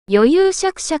余裕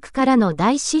綽々からの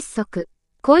大失速、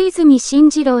小泉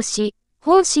進次郎氏、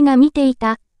本誌が見てい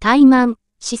た、怠慢、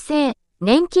市政、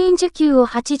年金受給を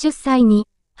80歳に、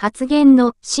発言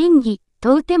の審議、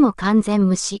問うても完全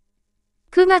無視。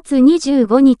9月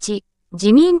25日、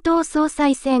自民党総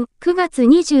裁選9月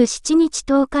27日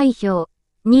投開票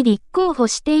に立候補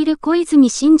している小泉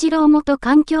進次郎元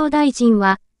環境大臣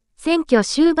は、選挙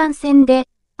終盤戦で、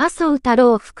麻生太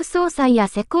郎副総裁や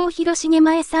世耕弘成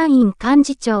前参院幹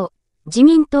事長、自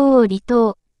民党を離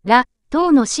党ら、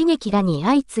党の刺激らに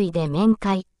相次いで面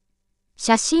会。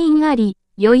写真あり、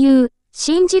余裕、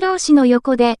進次郎氏の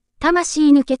横で、魂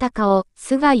抜けた顔、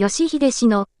菅義偉氏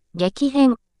の激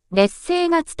変、劣勢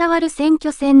が伝わる選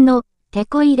挙戦の手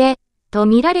こ入れと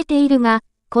見られているが、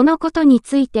このことに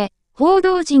ついて報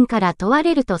道陣から問わ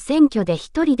れると選挙で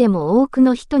一人でも多く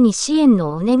の人に支援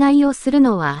のお願いをする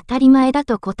のは当たり前だ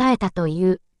と答えたとい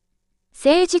う。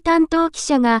政治担当記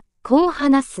者がこう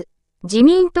話す。自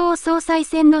民党総裁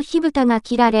選の火蓋が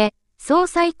切られ、総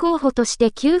裁候補とし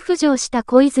て急浮上した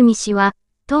小泉氏は、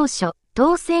当初、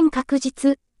当選確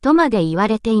実とまで言わ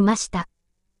れていました。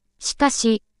しか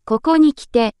し、ここに来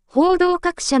て、報道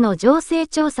各社の情勢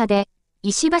調査で、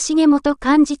石破茂元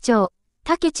幹事長、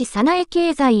武智早苗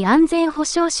経済安全保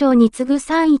障相に次ぐ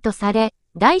3位とされ、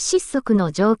大失速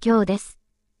の状況です。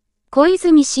小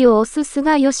泉氏を推す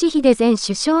菅義偉前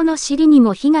首相の尻に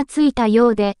も火がついたよ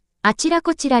うで、あちら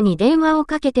こちらに電話を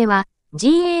かけては、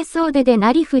陣営総出で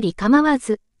なりふり構わ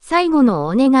ず、最後の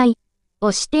お願い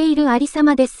をしているありさ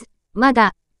まです。ま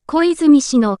だ、小泉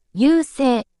氏の優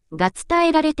勢が伝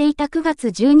えられていた9月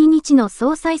12日の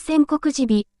総裁選告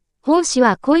示日、本氏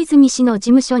は小泉氏の事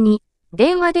務所に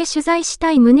電話で取材し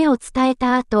たい旨を伝え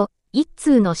た後、一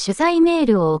通の取材メー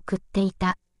ルを送ってい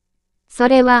た。そ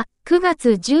れは9月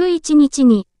11日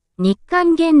に日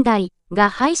刊現代が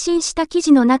配信した記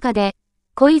事の中で、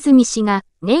小泉氏が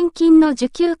年金の受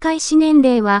給開始年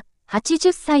齢は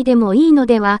80歳でもいいの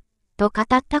では、と語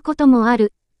ったこともあ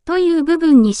る。という部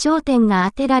分に焦点が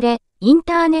当てられ、イン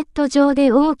ターネット上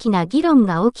で大きな議論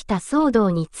が起きた騒動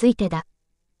についてだ。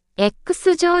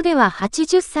X 上では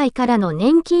80歳からの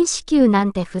年金支給な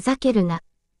んてふざけるな。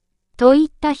といっ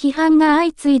た批判が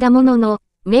相次いだものの、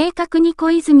明確に小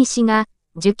泉氏が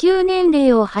受給年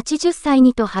齢を80歳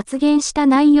にと発言した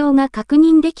内容が確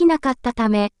認できなかったた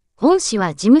め、本氏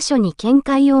は事務所に見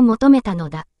解を求めたの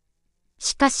だ。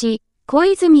しかし、小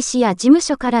泉氏や事務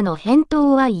所からの返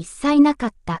答は一切なか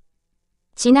った。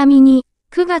ちなみに、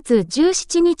9月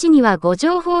17日には誤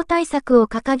情報対策を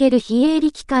掲げる非営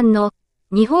利機関の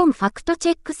日本ファクトチ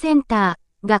ェックセンタ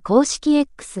ーが公式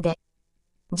X で、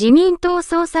自民党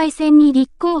総裁選に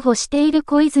立候補している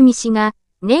小泉氏が、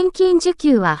年金受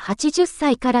給は80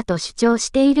歳からと主張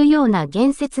しているような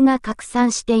言説が拡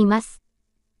散しています。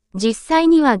実際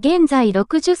には現在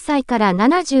60歳から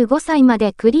75歳ま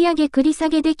で繰り上げ繰り下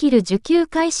げできる受給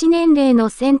開始年齢の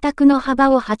選択の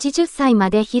幅を80歳ま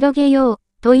で広げよう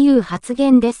という発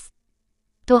言です。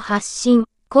と発信、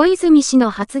小泉氏の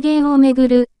発言をめぐ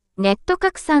るネット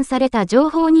拡散された情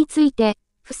報について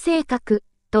不正確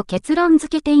と結論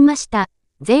付けていました。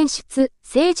前出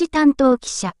政治担当記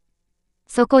者。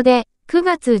そこで9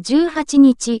月18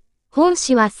日、本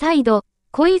氏は再度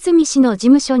小泉氏の事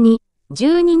務所に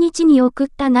12日に送っ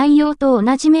た内容と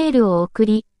同じメールを送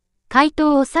り、回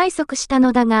答を催促した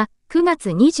のだが、9月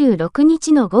26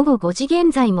日の午後5時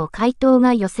現在も回答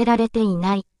が寄せられてい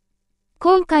ない。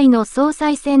今回の総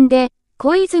裁選で、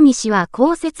小泉氏は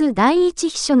公設第一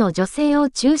秘書の女性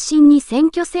を中心に選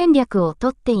挙戦略をと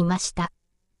っていました。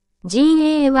陣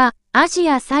営は、アジ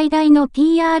ア最大の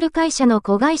PR 会社の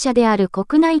子会社である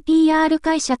国内 PR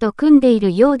会社と組んでい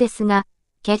るようですが、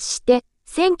決して、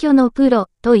選挙のプロ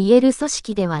と言える組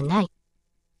織ではない。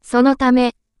そのた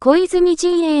め、小泉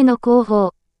陣営の広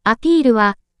報、アピール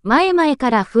は、前々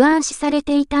から不安視され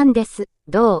ていたんです。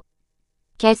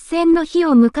決戦の日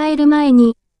を迎える前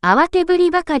に、慌てぶ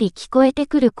りばかり聞こえて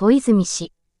くる小泉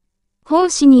氏。本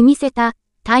氏に見せた、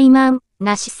怠慢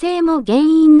な姿勢も原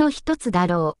因の一つだ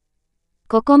ろう。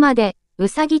ここまで、う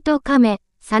さぎと亀、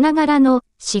さながらの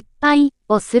失敗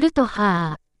をすると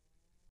は